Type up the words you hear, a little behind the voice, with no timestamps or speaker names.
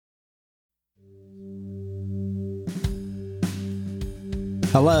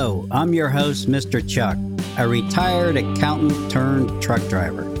Hello, I'm your host, Mr. Chuck, a retired accountant turned truck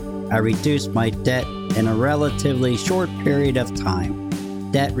driver. I reduced my debt in a relatively short period of time.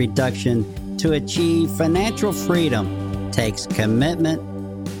 Debt reduction to achieve financial freedom takes commitment,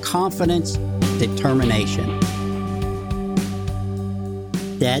 confidence, determination.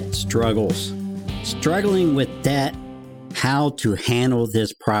 Debt struggles. Struggling with debt, how to handle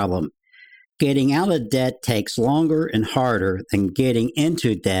this problem. Getting out of debt takes longer and harder than getting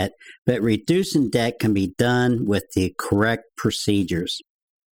into debt, but reducing debt can be done with the correct procedures.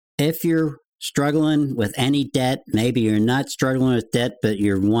 If you're struggling with any debt, maybe you're not struggling with debt, but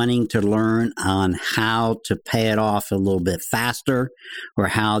you're wanting to learn on how to pay it off a little bit faster or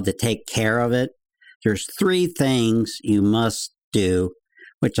how to take care of it, there's 3 things you must do,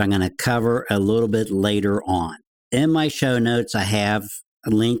 which I'm going to cover a little bit later on. In my show notes, I have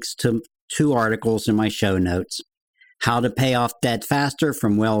links to 2 articles in my show notes. How to Pay Off Debt Faster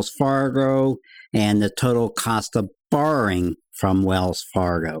from Wells Fargo and the Total Cost of Borrowing from Wells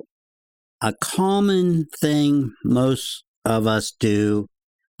Fargo. A common thing most of us do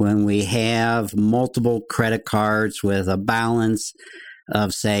when we have multiple credit cards with a balance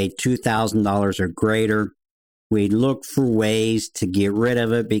of, say, $2,000 or greater, we look for ways to get rid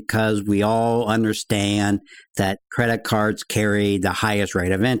of it because we all understand that credit cards carry the highest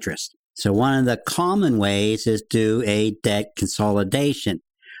rate of interest. So one of the common ways is do a debt consolidation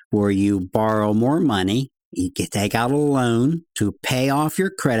where you borrow more money, you can take out a loan to pay off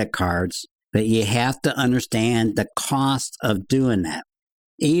your credit cards, but you have to understand the cost of doing that.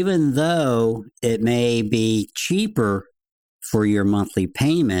 Even though it may be cheaper for your monthly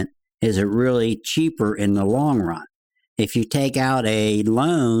payment, is it really cheaper in the long run? If you take out a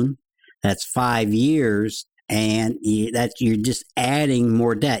loan that's 5 years, and you're just adding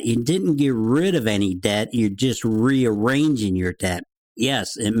more debt. You didn't get rid of any debt. You're just rearranging your debt.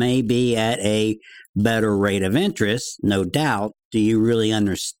 Yes, it may be at a better rate of interest, no doubt. Do you really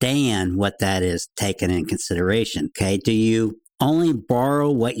understand what that is taken in consideration? Okay. Do you only borrow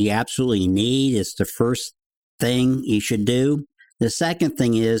what you absolutely need is the first thing you should do. The second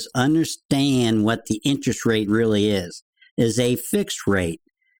thing is understand what the interest rate really is. Is a fixed rate.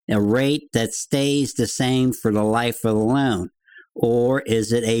 A rate that stays the same for the life of the loan? Or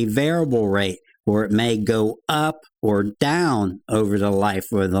is it a variable rate where it may go up or down over the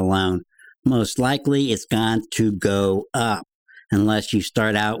life of the loan? Most likely it's going to go up unless you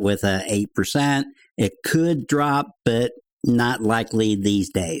start out with a 8%. It could drop, but not likely these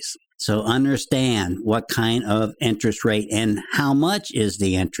days. So understand what kind of interest rate and how much is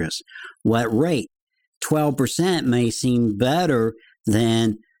the interest? What rate? 12% may seem better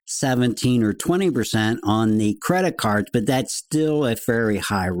than 17 or 20% on the credit cards, but that's still a very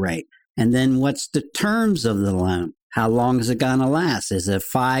high rate. And then what's the terms of the loan? How long is it going to last? Is it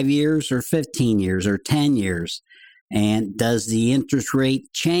 5 years or 15 years or 10 years? And does the interest rate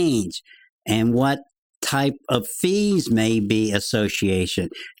change? And what type of fees may be association?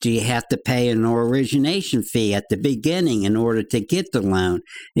 Do you have to pay an origination fee at the beginning in order to get the loan?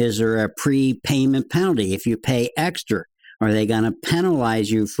 Is there a prepayment penalty if you pay extra? Are they going to penalize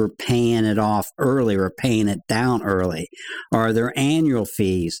you for paying it off early or paying it down early? Are there annual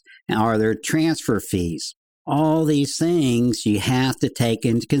fees? Are there transfer fees? All these things you have to take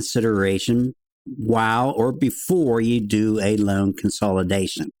into consideration while or before you do a loan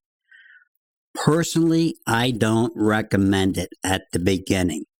consolidation. Personally, I don't recommend it at the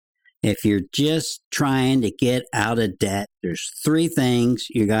beginning. If you're just trying to get out of debt, there's 3 things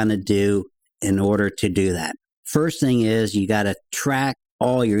you're going to do in order to do that. First thing is you got to track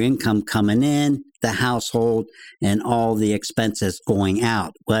all your income coming in, the household, and all the expenses going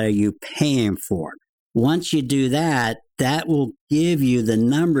out. What are you paying for? Once you do that, that will give you the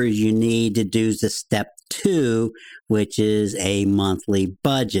numbers you need to do the step 2, which is a monthly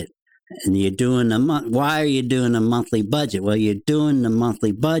budget. And you're doing why are you doing a monthly budget? Well, you're doing the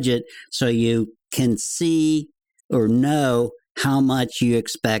monthly budget so you can see or know how much you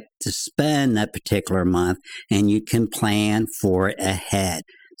expect to spend that particular month, and you can plan for it ahead.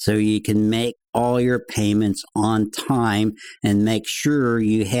 So you can make all your payments on time and make sure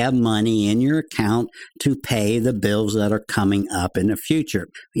you have money in your account to pay the bills that are coming up in the future.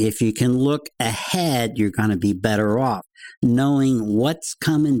 If you can look ahead, you're going to be better off knowing what's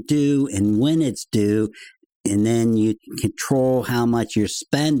coming due and when it's due, and then you can control how much you're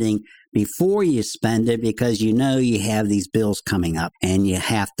spending before you spend it because you know you have these bills coming up and you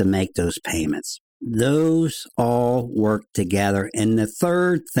have to make those payments. Those all work together. And the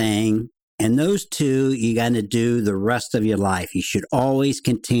third thing, And those two, you got to do the rest of your life. You should always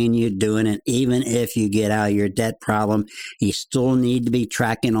continue doing it. Even if you get out of your debt problem, you still need to be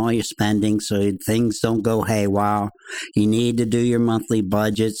tracking all your spending so things don't go haywire. You need to do your monthly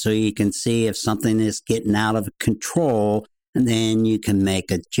budget so you can see if something is getting out of control, and then you can make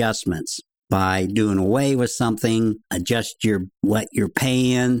adjustments. By doing away with something, adjust what you're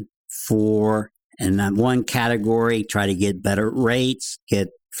paying for. And in one category, try to get better rates, get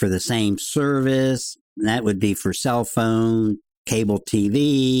for the same service. That would be for cell phone, cable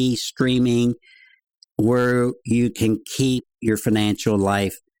TV, streaming, where you can keep your financial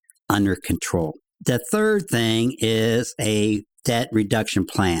life under control. The third thing is a debt reduction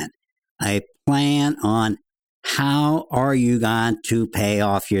plan. A plan on how are you going to pay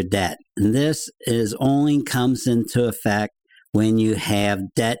off your debt. And this only comes into effect when you have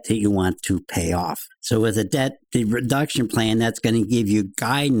debt that you want to pay off. So with a debt reduction plan, that's going to give you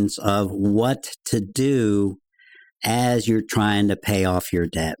guidance of what to do as you're trying to pay off your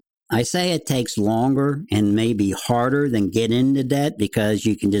debt. I say it takes longer and maybe harder than get into debt because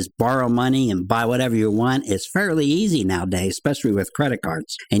you can just borrow money and buy whatever you want. It's fairly easy nowadays, especially with credit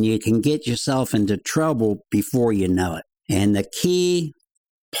cards. And you can get yourself into trouble before you know it. And the key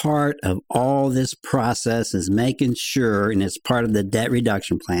part of all this process is making sure, and it's part of the debt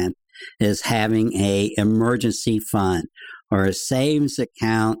reduction plan, is having a emergency fund or a savings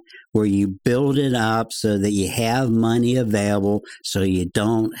account where you build it up so that you have money available so you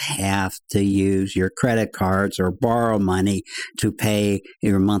don't have to use your credit cards or borrow money to pay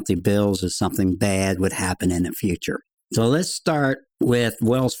your monthly bills if something bad would happen in the future. So let's start with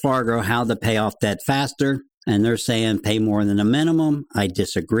Wells Fargo, how to pay off debt faster. And they're saying pay more than a minimum. I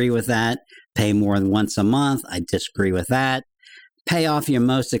disagree with that. Pay more than once a month. I disagree with that. Pay off your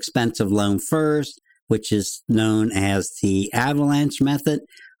most expensive loan first, which is known as the avalanche method.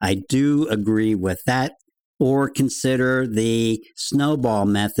 I do agree with that. Or consider the snowball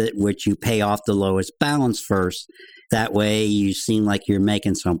method, which you pay off the lowest balance first. That way you seem like you're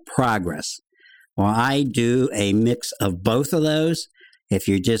making some progress. Well, I do a mix of both of those. If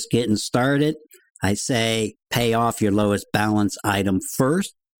you're just getting started, I say pay off your lowest balance item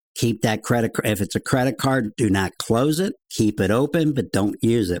first. Keep that credit card. If it's a credit card, do not close it. Keep it open, but don't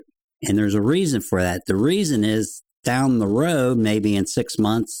use it. And there's a reason for that. The reason is down the road, maybe in 6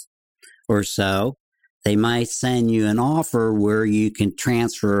 months or so, they might send you an offer where you can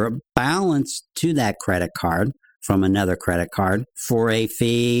transfer a balance to that credit card from another credit card for a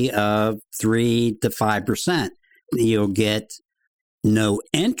fee of 3 to 5%. You'll get no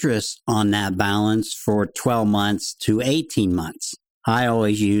interest on that balance for 12 months to 18 months. I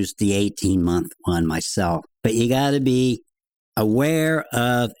always use the 18-month one myself. But you got to be aware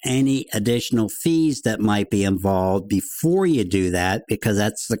of any additional fees that might be involved before you do that, because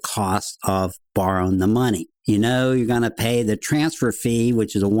that's the cost of borrowing the money. You know you're going to pay the transfer fee,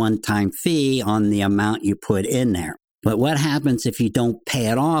 which is a one-time fee on the amount you put in there. But what happens if you don't pay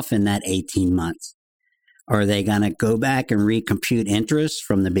it off in that 18 months? Are they going to go back and recompute interest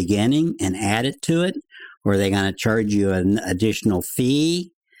from the beginning and add it to it? Or are they going to charge you an additional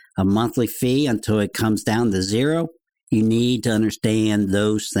fee, a monthly fee, until it comes down to zero? You need to understand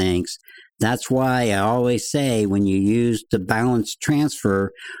those things. That's why I always say when you use the balance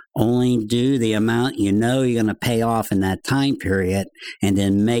transfer, only do the amount you know you're going to pay off in that time period, and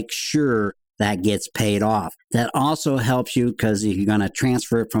then make sure that gets paid off. That also helps you because you're going to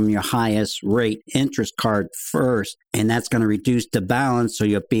transfer it from your highest rate interest card first, and that's going to reduce the balance. So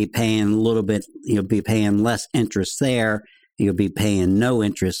you'll be paying you'll be paying less interest there. You'll be paying no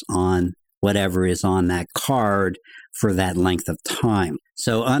interest on whatever is on that card for that length of time.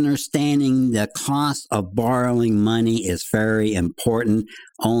 So understanding the cost of borrowing money is very important.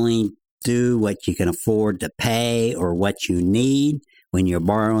 Only do what you can afford to pay or what you need when you're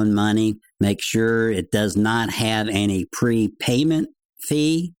borrowing money. Make sure it does not have any prepayment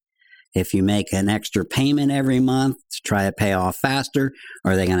fee. If you make an extra payment every month to try to pay off faster,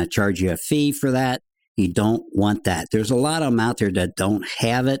 are they going to charge you a fee for that? You don't want that. There's a lot of them out there that don't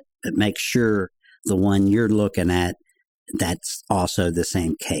have it, but make sure the one you're looking at, that's also the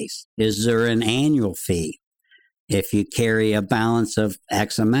same case. Is there an annual fee? If you carry a balance of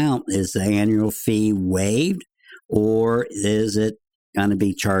X amount, is the annual fee waived, or is it going to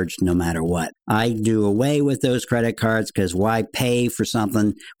be charged no matter what? I do away with those credit cards because why pay for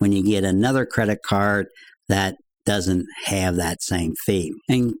something when you get another credit card that doesn't have that same fee?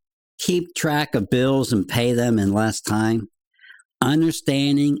 And keep track of bills and pay them in less time.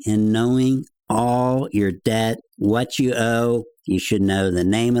 Understanding and knowing all your debt, what you owe. You should know the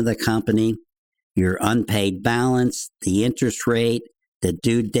name of the company, your unpaid balance, the interest rate, the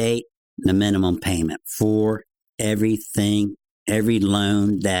due date, the minimum payment for everything, every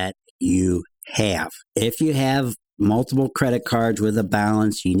loan that you have. If you have multiple credit cards with a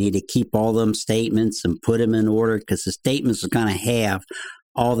balance, you need to keep all them statements and put them in order, because the statements are going to have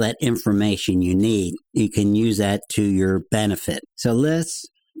all that information you need. You can use that to your benefit. So let's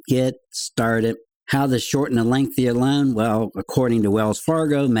get started. How to shorten the length of your loan? Well, according to Wells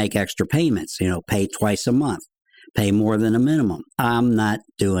Fargo, make extra payments. Pay twice a month. Pay more than a minimum. I'm not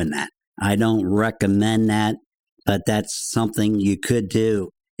doing that. I don't recommend that, but that's something you could do.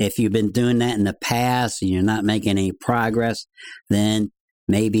 If you've been doing that in the past and you're not making any progress, then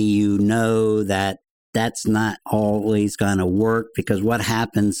maybe you know that that's not always going to work, because what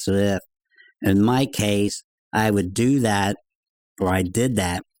happens if, in my case, I would do that, or I did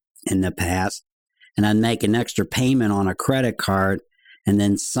that in the past, and I'd make an extra payment on a credit card, and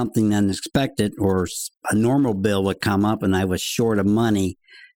then something unexpected or a normal bill would come up and I was short of money.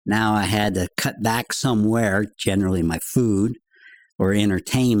 Now I had to cut back somewhere, generally my food or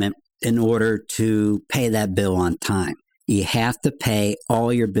entertainment, in order to pay that bill on time. You have to pay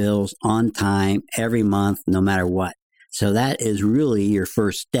all your bills on time every month, no matter what. So that is really your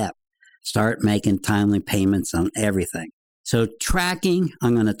first step. Start making timely payments on everything. So tracking,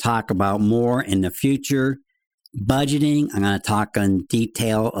 I'm going to talk about more in the future. Budgeting, I'm going to talk in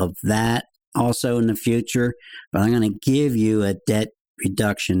detail of that also in the future. But I'm going to give you a debt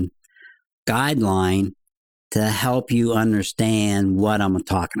reduction guideline to help you understand what I'm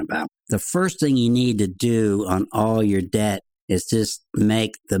talking about. The first thing you need to do on all your debt is just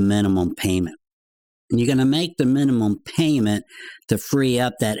make the minimum payment. And you're going to make the minimum payment to free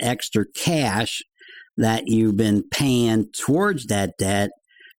up that extra cash that you've been paying towards that debt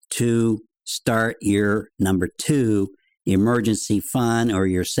to start your number 2 emergency fund or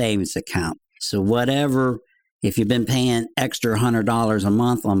your savings account. So whatever, if you've been paying extra $100 a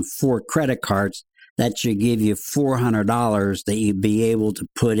month on 4 credit cards, that should give you $400 that you'd be able to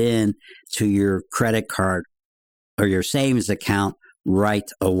put in to your credit card or your savings account right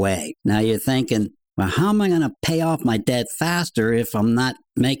away. Now you're thinking, well, how am I going to pay off my debt faster if I'm not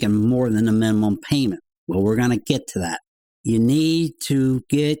making more than a minimum payment? Well, we're going to get to that. You need to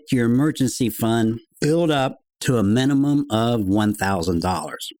get your emergency fund built up to a minimum of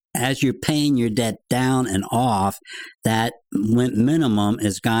 $1,000. As you're paying your debt down and off, that minimum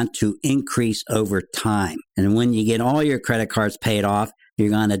is going to increase over time. And when you get all your credit cards paid off, you're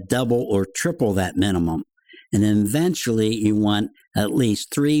going to double or triple that minimum. And then eventually you want at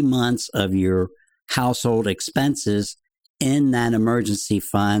least 3 months of your household expenses in that emergency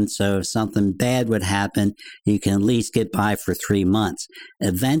fund. So if something bad would happen, you can at least get by for 3 months.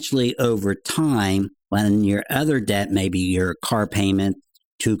 Eventually, over time, when your other debt, maybe your car payment,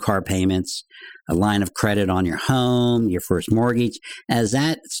 2 car payments, a line of credit on your home, your first mortgage, as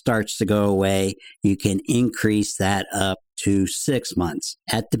that starts to go away, you can increase that up to 6 months.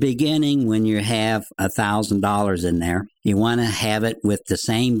 At the beginning, when you have $1,000 in there, you want to have it with the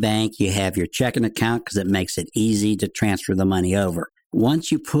same bank you have your checking account, because it makes it easy to transfer the money over.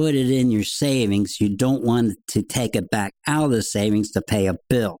 Once you put it in your savings, you don't want to take it back out of the savings to pay a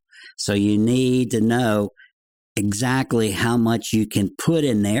bill. So you need to know exactly how much you can put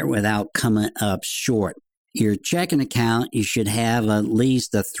in there without coming up short. Your checking account, you should have at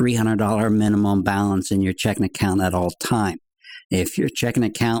least a $300 minimum balance in your checking account at all time. If your checking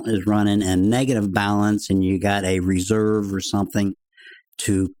account is running a negative balance and you got a reserve or something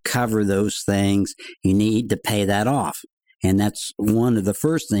to cover those things, you need to pay that off. And that's one of the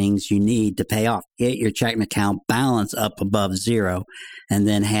first things you need to pay off. Get your checking account balance up above zero, and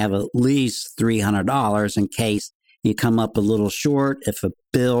then have at least $300 in case you come up a little short. If a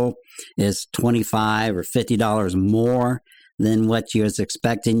bill is $25 or $50 more than what you was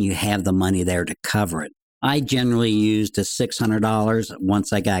expecting, you have the money there to cover it. I generally used the $600.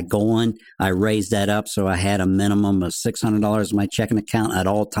 Once I got going, I raised that up so I had a minimum of $600 in my checking account at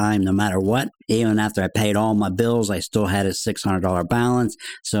all time, no matter what. Even after I paid all my bills, I still had a $600 balance.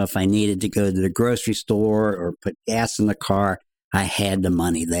 So if I needed to go to the grocery store or put gas in the car, I had the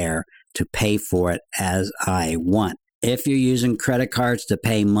money there to pay for it as I want. If you're using credit cards to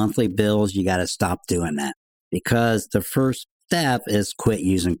pay monthly bills, you got to stop doing that, because the first step is quit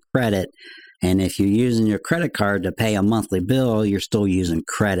using credit. And if you're using your credit card to pay a monthly bill, you're still using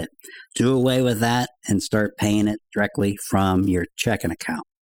credit. Do away with that and start paying it directly from your checking account.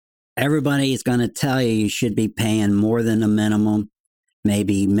 Everybody is going to tell you you should be paying more than a minimum.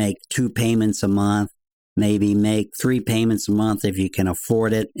 Maybe make 2 payments a month. Maybe make 3 payments a month if you can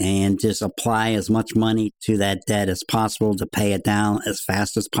afford it, and just apply as much money to that debt as possible to pay it down as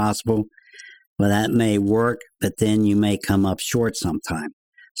fast as possible. Well, that may work, but then you may come up short sometime.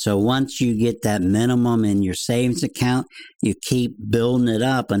 So once you get that minimum in your savings account, you keep building it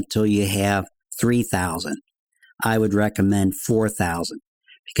up until you have 3,000. I would recommend 4,000.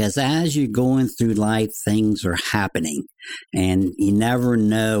 Because as you're going through life, things are happening, and you never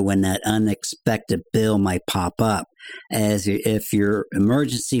know when that unexpected bill might pop up. As if your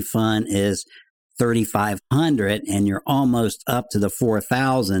emergency fund is 3,500 and you're almost up to the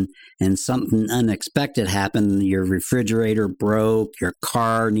 4,000, and something unexpected happened, your refrigerator broke, your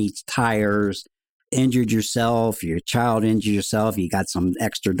car needs tires, injured yourself, your child injured yourself, you got some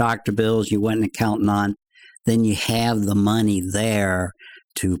extra doctor bills you wasn't counting on, then you have the money there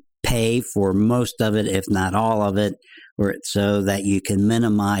to pay for most of it, if not all of it, so that you can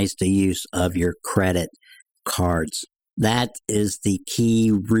minimize the use of your credit cards. That is the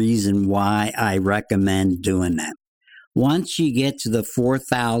key reason why I recommend doing that. Once you get to the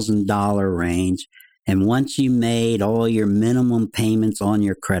 $4,000 range, and once you made all your minimum payments on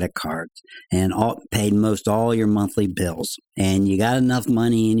your credit cards and paid most all your monthly bills, and you got enough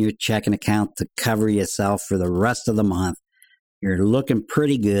money in your checking account to cover yourself for the rest of the month, you're looking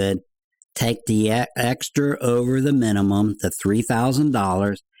pretty good. Take the extra over the minimum, the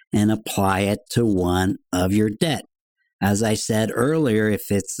 $3,000, and apply it to one of your debt. As I said earlier, if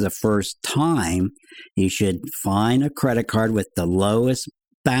it's the first time, you should find a credit card with the lowest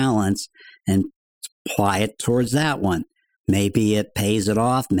balance and apply it towards that one. Maybe it pays it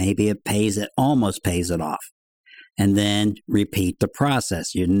off. Maybe it almost pays it off. And then repeat the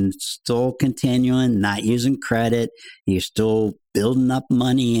process. You're still continuing, not using credit. You're still building up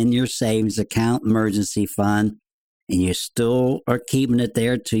money in your savings account, emergency fund, and you still are keeping it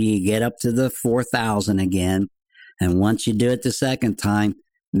there till you get up to the 4,000 again. And once you do it the second time,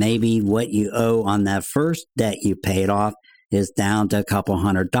 maybe what you owe on that first debt you paid off is down to a couple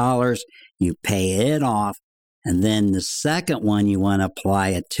 $100. You pay it off. And then the second one you want to apply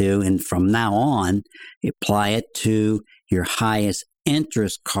it to, and from now on, apply it to your highest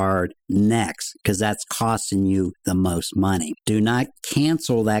interest card next, because that's costing you the most money. Do not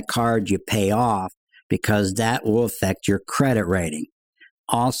cancel that card you pay off, because that will affect your credit rating.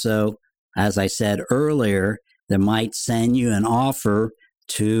 Also, as I said earlier, they might send you an offer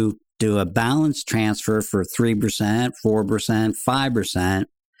to do a balance transfer for 3%, 4%, 5%.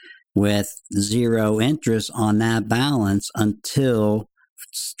 With zero interest on that balance until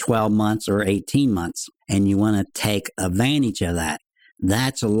 12 months or 18 months. And you want to take advantage of that.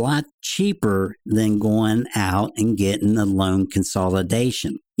 That's a lot cheaper than going out and getting a loan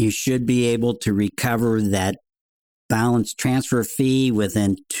consolidation. You should be able to recover that balance transfer fee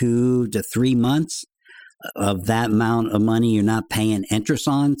within 2 to 3 months of that amount of money you're not paying interest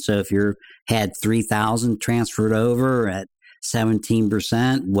on. So if you had $3,000 transferred over at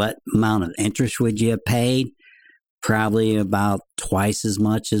 17%, what amount of interest would you have paid? Probably about twice as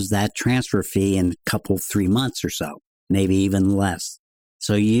much as that transfer fee in a couple, 3 months or so, maybe even less.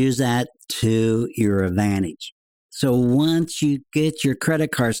 So use that to your advantage. So once you get your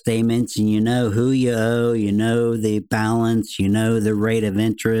credit card statements and you know who you owe, you know the balance, you know the rate of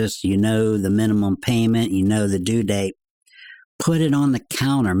interest, you know the minimum payment, you know the due date, put it on the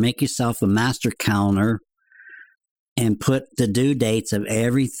counter. Make yourself a master counter and put the due dates of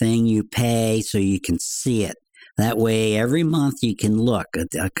everything you pay so you can see it. That way, every month you can look.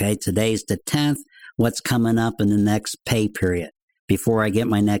 Okay, today's the 10th. What's coming up in the next pay period? Before I get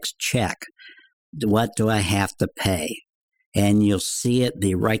my next check, what do I have to pay? And you'll see it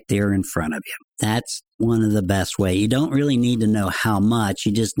be right there in front of you. That's one of the best ways. You don't really need to know how much.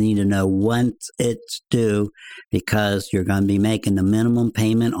 You just need to know when it's due, because you're going to be making the minimum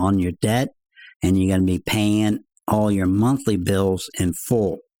payment on your debt, and you're going to be paying all your monthly bills in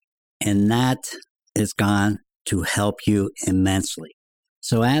full. And that is going to help you immensely.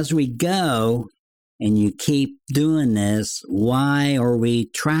 So as we go and you keep doing this, why are we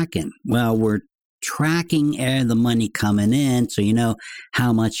tracking? Well, we're tracking the money coming in so you know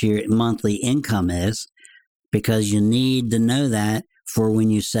how much your monthly income is, because you need to know that for when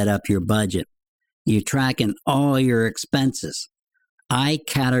you set up your budget. You're tracking all your expenses. I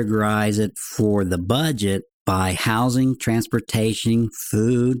categorize it for the budget by housing, transportation,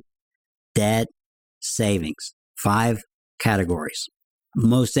 food, debt, savings. 5 categories.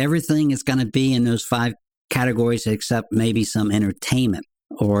 Most everything is going to be in those 5 categories, except maybe some entertainment,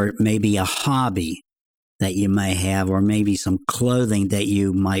 or maybe a hobby that you may have, or maybe some clothing that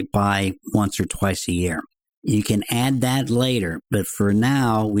you might buy once or twice a year. You can add that later, but for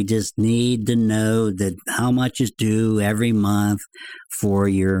now, we just need to know that how much is due every month for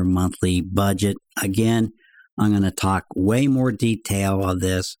your monthly budget. Again, I'm going to talk way more detail of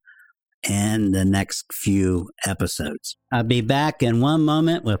this in the next few episodes. I'll be back in one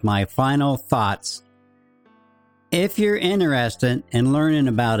moment with my final thoughts. If you're interested in learning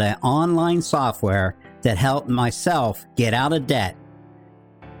about an online software that helped myself get out of debt,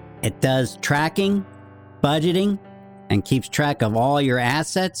 it does tracking, budgeting, and keeps track of all your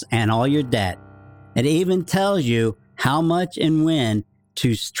assets and all your debt. It even tells you how much and when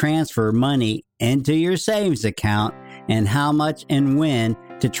to transfer money into your savings account and how much and when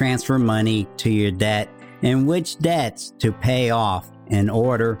to transfer money to your debt and which debts to pay off in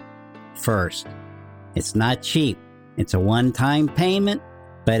order first. It's not cheap. It's a one-time payment,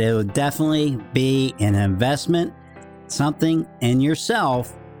 but it will definitely be an investment, something in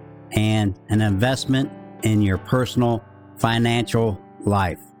yourself, and an investment in your personal financial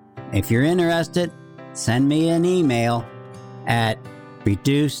life. If you're interested, send me an email at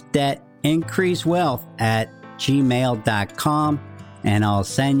reducedebtincreasewealth@gmail.com, and I'll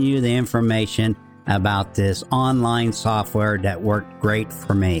send you the information about this online software that worked great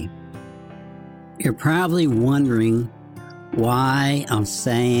for me. You're probably wondering why I'm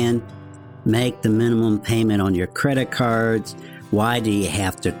saying make the minimum payment on your credit cards. Why do you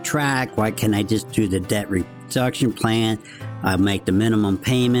have to track? Why can't I just do the debt reduction plan? I make the minimum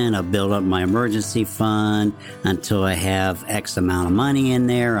payment. I'll build up my emergency fund until I have X amount of money in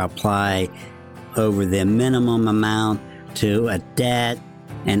there. I apply over the minimum amount to a debt.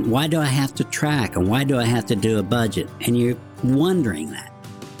 And why do I have to track? And why do I have to do a budget? And you're wondering that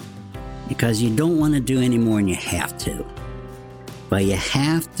because you don't want to do any more than you have to. But you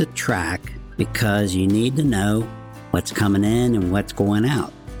have to track because you need to know what's coming in and what's going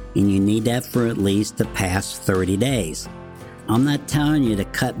out. And you need that for at least the past 30 days. I'm not telling you to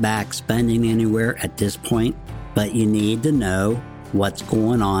cut back spending anywhere at this point, but you need to know what's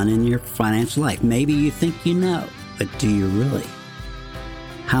going on in your financial life. Maybe you think you know, but do you really?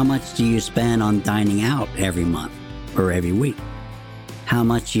 How much do you spend on dining out every month or every week? How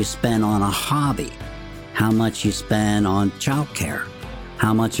much you spend on a hobby? How much you spend on childcare?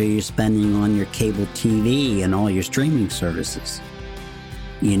 How much are you spending on your cable TV and all your streaming services?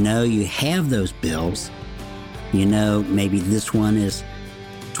 You know you have those bills. You know maybe this one is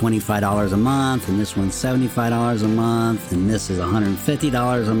 $25 a month and this one's $75 a month and this is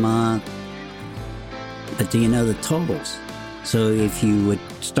 $150 a month. But do you know the totals? So if you would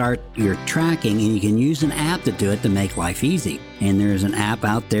start your tracking, and you can use an app to do it to make life easy. And there's an app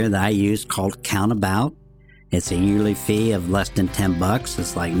out there that I use called Countabout. It's a yearly fee of less than $10.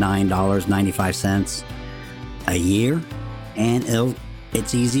 It's like $9.95 a year. And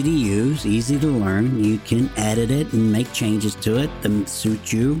it's easy to use, easy to learn. You can edit it and make changes to it to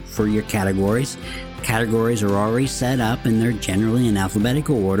suit you for your categories. Categories are already set up and they're generally in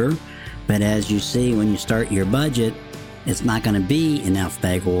alphabetical order. But as you see, when you start your budget, it's not going to be in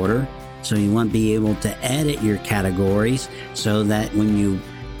alphabetical order. So you want to be able to edit your categories so that when you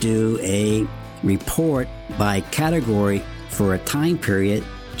do a report by category for a time period,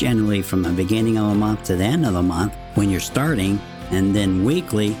 generally from the beginning of the month to the end of the month when you're starting, and then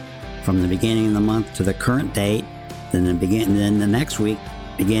weekly from the beginning of the month to the current date, then the next week,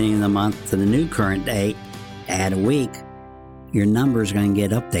 beginning of the month to the new current date, add a week, your numbers are going to get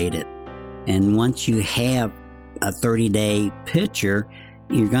updated. And once you have a 30-day picture,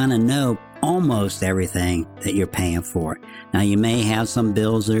 you're going to know almost everything that you're paying for. Now, you may have some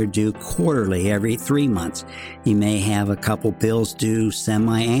bills that are due quarterly every 3 months. You may have a couple bills due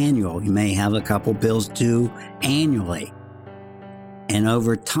semi-annual. You may have a couple bills due annually. And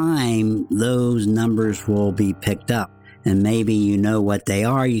over time, those numbers will be picked up. And maybe you know what they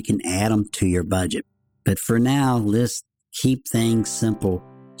are. You can add them to your budget. But for now, let's keep things simple.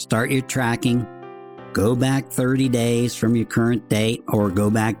 Start your tracking. Go back 30 days from your current date or go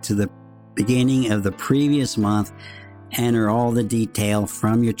back to the beginning of the previous month. Enter all the detail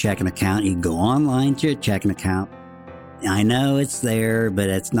from your checking account. You go online to your checking account. I know it's there, but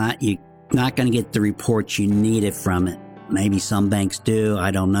you're not going to get the reports you needed from it. Maybe some banks do.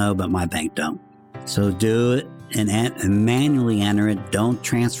 I don't know, but my bank don't. So do it and manually enter it. Don't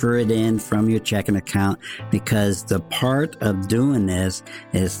transfer it in from your checking account, because the part of doing this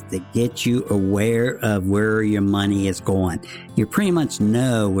is to get you aware of where your money is going. You pretty much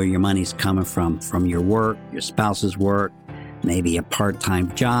know where your money's coming from your work, your spouse's work, maybe a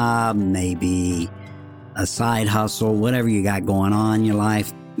part-time job, maybe a side hustle, whatever you got going on in your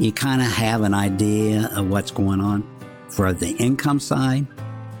life. You kind of have an idea of what's going on. For the income side,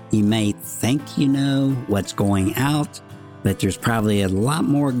 you may think you know what's going out, but there's probably a lot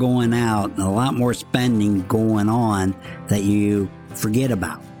more going out and a lot more spending going on that you forget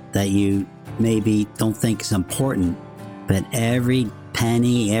about, that you maybe don't think is important. But every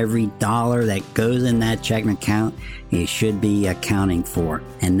penny, every dollar that goes in that checking account, you should be accounting for.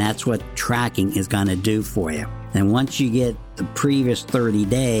 And that's what tracking is going to do for you. And once you get the previous 30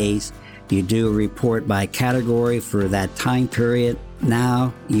 days, you do a report by category for that time period.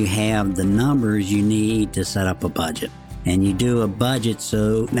 Now you have the numbers you need to set up a budget. And you do a budget,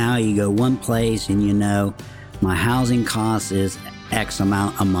 so now you go one place and you know my housing cost is X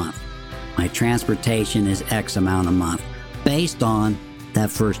amount a month. My transportation is X amount a month, based on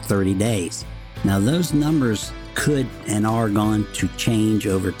that first 30 days. Now those numbers could and are going to change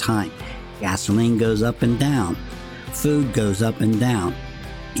over time. Gasoline goes up and down. Food goes up and down.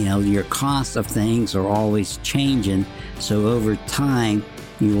 You know, your costs of things are always changing. So over time,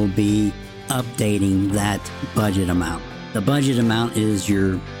 you will be updating that budget amount. The budget amount is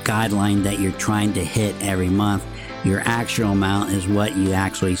your guideline that you're trying to hit every month. Your actual amount is what you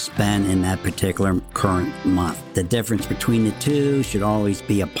actually spend in that particular current month. The difference between the two should always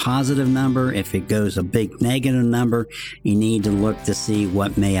be a positive number. If it goes a big negative number, you need to look to see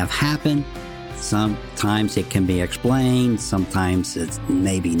what may have happened. Sometimes it can be explained, sometimes it's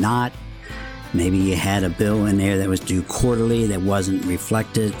maybe not. Maybe you had a bill in there that was due quarterly that wasn't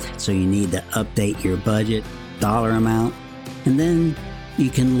reflected, so you need to update your budget dollar amount. And then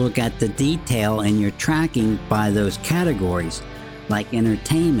you can look at the detail in your tracking by those categories, like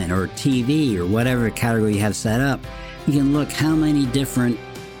entertainment or TV or whatever category you have set up. You can look how many different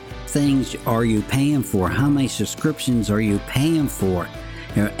things are you paying for, how many subscriptions are you paying for.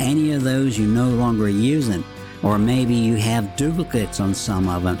 Are any of those you no longer using, or maybe you have duplicates on some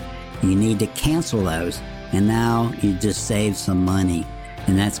of them. You need to cancel those, and now you just save some money,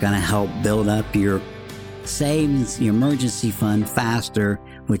 and that's going to help build up your savings, your emergency fund faster,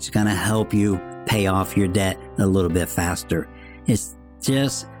 which is going to help you pay off your debt a little bit faster. It's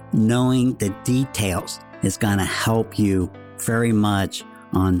just knowing the details is going to help you very much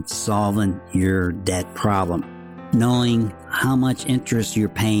on solving your debt problem. Knowing how much interest you're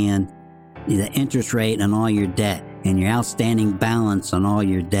paying, the interest rate on all your debt, and your outstanding balance on all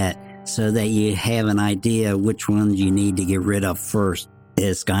your debt, so that you have an idea which ones you need to get rid of first,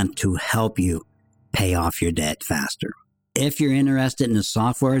 is going to help you pay off your debt faster. If you're interested in the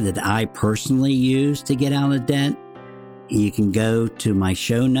software that I personally use to get out of debt, you can go to my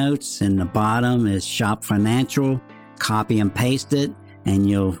show notes. In the bottom is Shop Financial, copy and paste it, and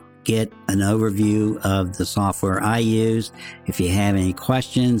you'll get an overview of the software I use. If you have any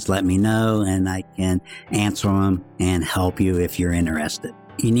questions, let me know and I can answer them and help you if you're interested.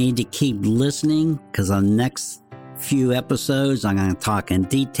 You need to keep listening, because on the next few episodes, I'm going to talk in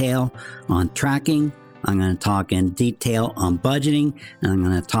detail on tracking. I'm going to talk in detail on budgeting, and I'm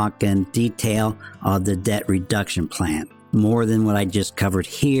going to talk in detail on the debt reduction plan. More than what I just covered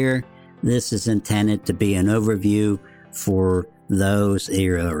here. This is intended to be an overview for those,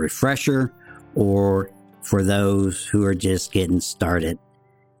 either a refresher or for those who are just getting started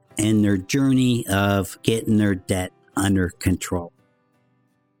in their journey of getting their debt under control.